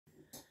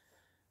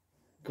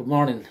Good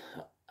morning.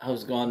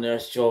 How's it going there?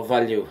 It's Joe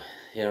Value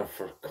here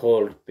for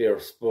Cold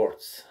Beer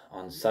Sports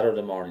on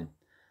Saturday morning.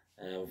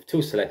 With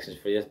two selections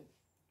for you.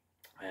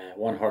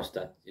 One horse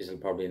that you'll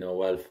probably know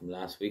well from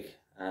last week,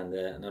 and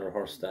another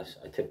horse that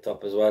I tipped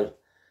up as well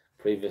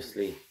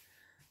previously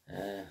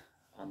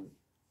on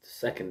the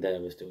second day I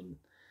was doing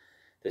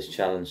this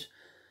challenge.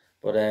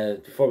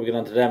 But before we get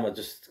on to them, I'll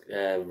just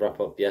wrap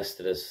up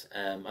yesterday's.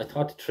 I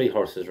thought the three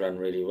horses ran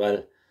really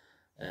well.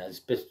 It's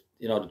a bit,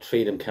 the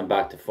three of them came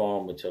back to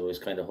form, which I was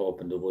kind of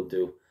hoping they would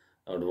do,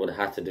 or they would have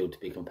had to do to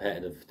be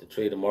competitive. The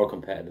three of them were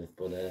competitive,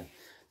 but the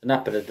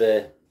nap of the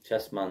day,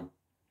 Chessman,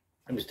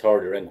 he was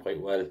third, he ran quite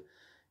well.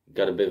 He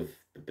got a bit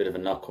of a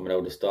knock coming out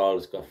of the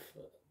stalls.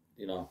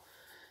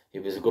 He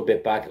was a good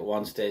bit back at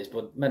one stage,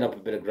 but made up a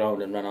bit of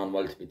ground and ran on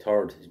well to be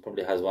third. He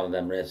probably has one of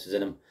them races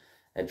in him.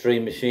 A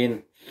Dream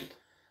Machine.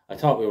 I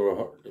thought we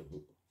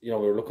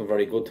were looking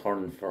very good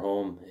turning for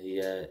home. He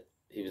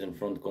was in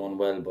front going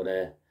well,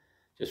 but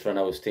just ran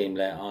out of steam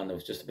late on. It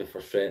was just a bit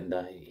frustrating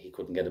that he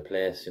couldn't get a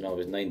place. It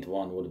was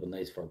 9-1, would have been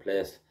nice for a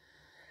place.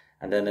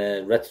 And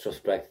then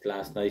retrospect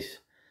last night,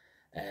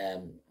 I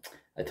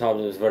thought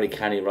it was a very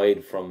canny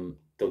ride from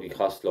Dougie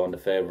Costello on the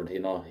favourite.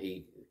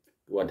 He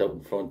went out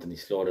in front and he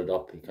slowed it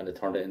up. He kind of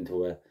turned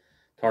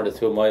a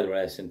 2 mile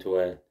race into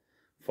a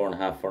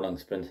 4.5 furlong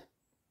sprint.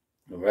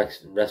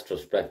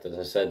 Retrospect, as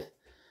I said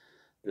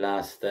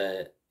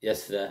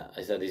yesterday,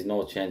 I said he's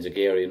no change of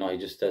gear. He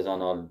just stays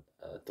on all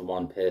at the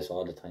one pace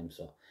all the time.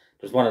 So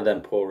there's one of them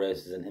poor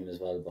races in him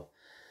as well. But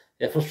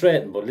yeah,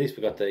 frustrating. But at least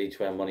we got the each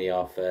way money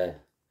off the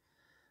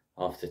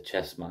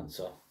Chessman.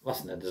 So it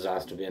wasn't a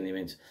disaster by any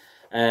means.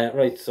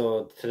 Right.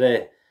 So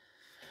today's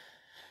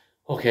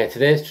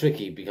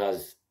tricky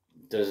because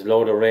there's a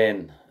load of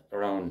rain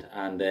around,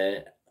 and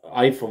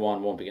I for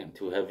one won't be getting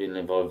too heavily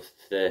involved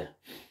today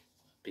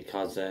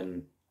because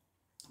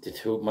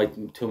my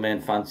two main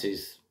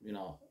fancies,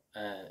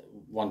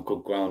 want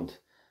good ground.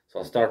 So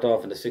I'll start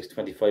off in the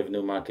 6:25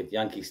 Newmarket,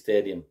 Yankee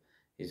Stadium.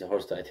 He's a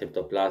horse that I tipped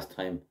up last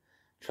time.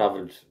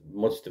 Travelled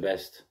much the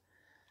best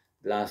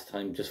last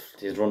time, just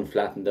his run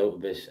flattened out a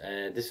bit.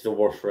 This is the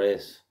worst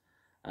race,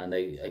 and I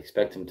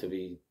expect him to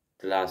be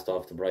the last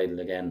off the bridle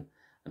again.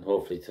 And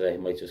hopefully today he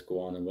might just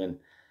go on and win.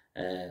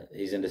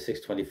 He's in the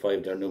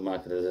 6:25 there,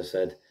 Newmarket, as I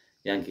said.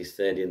 Yankee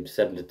Stadium,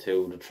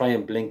 7-2. The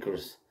trying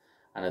blinkers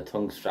and a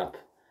tongue strap.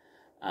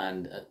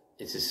 And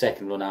it's his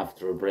second run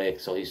after a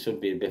break, so he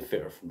should be a bit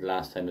fitter from the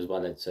last time as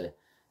well, I'd say.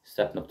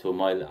 Stepping up to a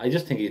mile. I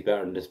just think he's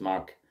better than this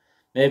mark.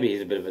 Maybe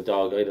he's a bit of a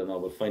dog, I don't know.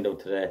 We'll find out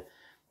today.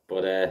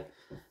 But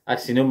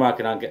actually,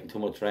 Newmarket aren't getting too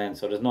much rain,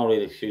 so there's no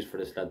real excuse for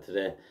this lad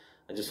today.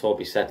 I just hope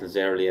he settles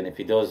early, and if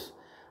he does,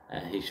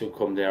 he should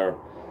come there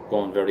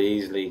going very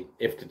easily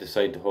if they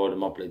decide to hold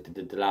him up like they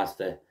did the last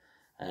day.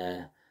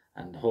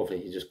 And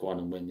hopefully he just go on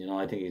and win.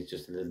 I think he's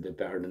just a little bit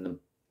better than them.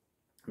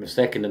 My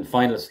second and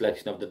final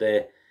selection of the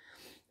day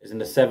is in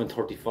the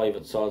 7:35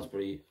 at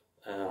Salisbury,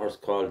 a horse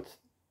called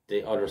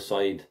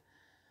Theotherside.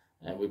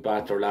 We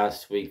backed her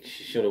last week.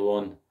 She should have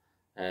won.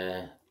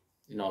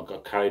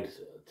 Got carried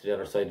to the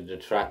other side of the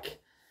track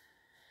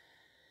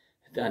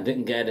and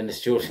didn't get in the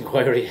Stewart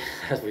inquiry,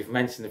 as we've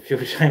mentioned a few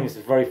times.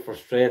 It's very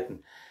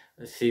frustrating.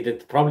 See, the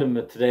problem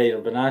with today,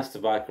 they've been asked to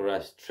back her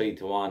at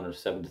 3-1 or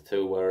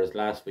 7-2, whereas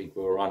last week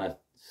we were on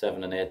at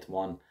 7 and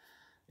 8-1.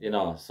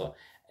 So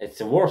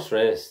it's a worse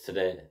race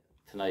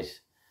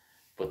tonight.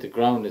 But the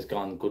ground has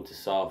gone good to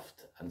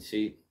soft, and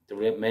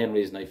the main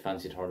reason I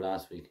fancied her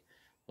last week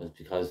was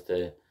because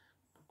the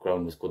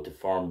ground was good to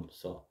firm.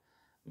 So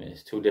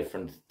it's two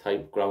different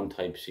ground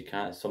types. You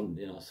can't some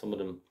of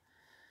them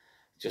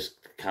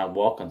just can't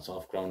walk on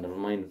soft ground. Never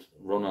mind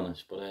run on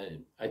it. But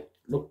I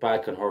look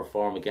back on her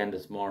form again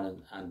this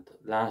morning, and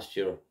last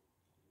year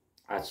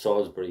at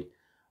Salisbury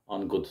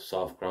on good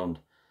soft ground,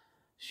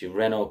 she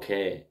ran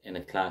okay in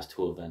a Class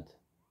 2 event.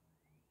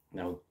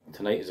 Now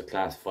tonight is a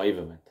Class 5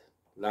 event.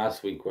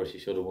 Last week, where she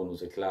should have won,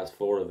 was a Class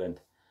 4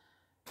 event.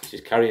 She's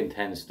carrying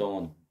 10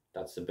 stone.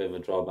 That's a bit of a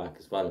drawback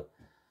as well.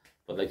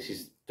 But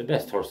she's the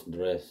best horse in the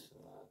race.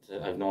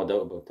 I've no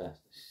doubt about that.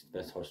 She's the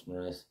best horse in the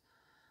race.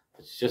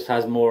 But she just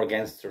has more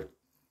against her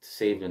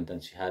this evening than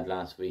she had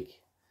last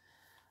week.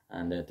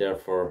 And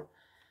therefore,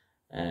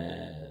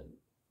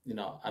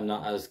 I'm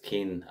not as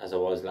keen as I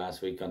was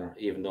last week on her,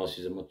 even though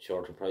she's a much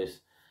shorter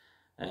price.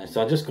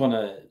 So I'm just going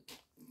to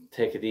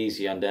take it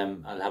easy on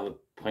them. I'll have a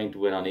point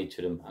win on each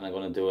of them, and I'm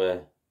going to do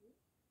a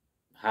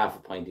half a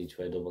point each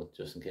way double,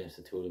 just in case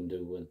the two of them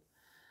do win.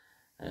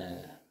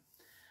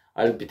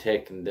 I'll be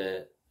taking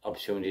the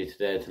opportunity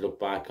today to look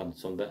back on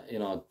some,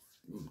 the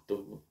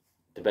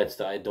bets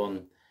that I'd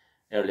done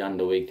early on in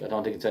the week. I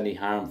don't think it's any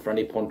harm for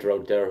any punter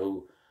out there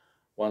who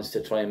wants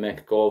to try and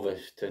make a go of it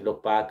to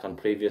look back on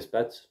previous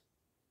bets.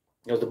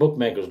 Because the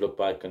bookmakers look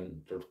back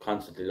and they're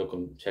constantly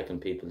checking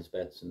people's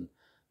bets and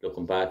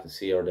looking back and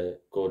see are they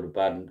good or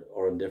bad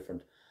or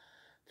indifferent.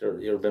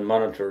 You've been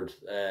monitored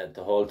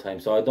the whole time,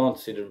 so I don't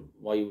see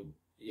why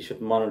you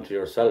shouldn't monitor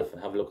yourself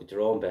and have a look at your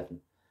own betting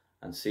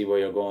and see where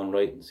you're going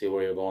right and see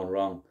where you're going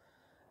wrong.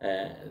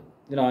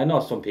 I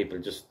know some people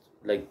just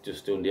like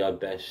just doing the odd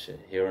bet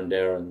here and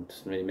there, and it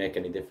doesn't really make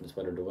any difference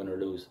whether they win or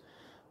lose.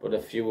 But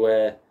if you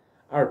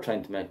are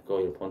trying to make a go,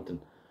 you're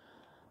punting,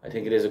 I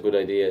think it is a good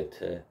idea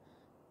to,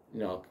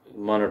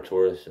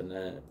 monitor it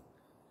and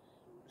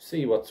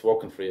see what's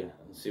working for you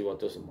and see what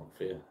doesn't work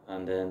for you,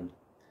 and then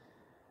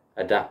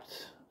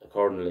adapt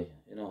accordingly.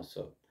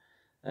 So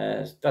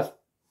that's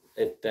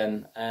it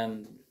then.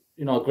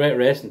 Great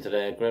racing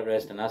today, great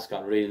racing in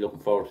Ascot. Really looking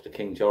forward to the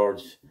King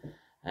George.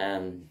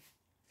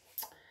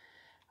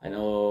 I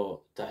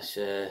know that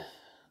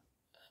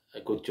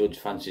a good judge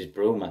fancies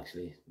Broome,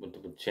 actually,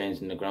 with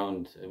changing the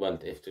ground. Well,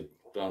 if the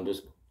ground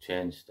does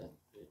change, that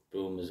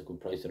Broome is a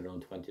good price at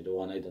around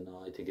 20-1. I don't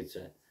know. I think it's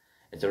a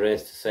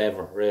race to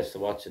savour, a race to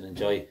watch and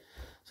enjoy.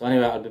 So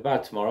anyway, I'll be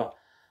back tomorrow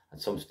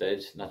at some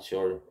stage. Not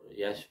sure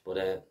yet,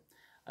 but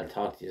I'll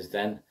talk to you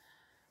then.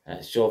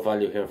 It's Joe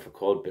Value here for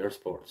Cold Beer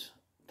Sports.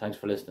 Thanks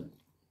for listening.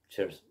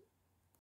 Cheers.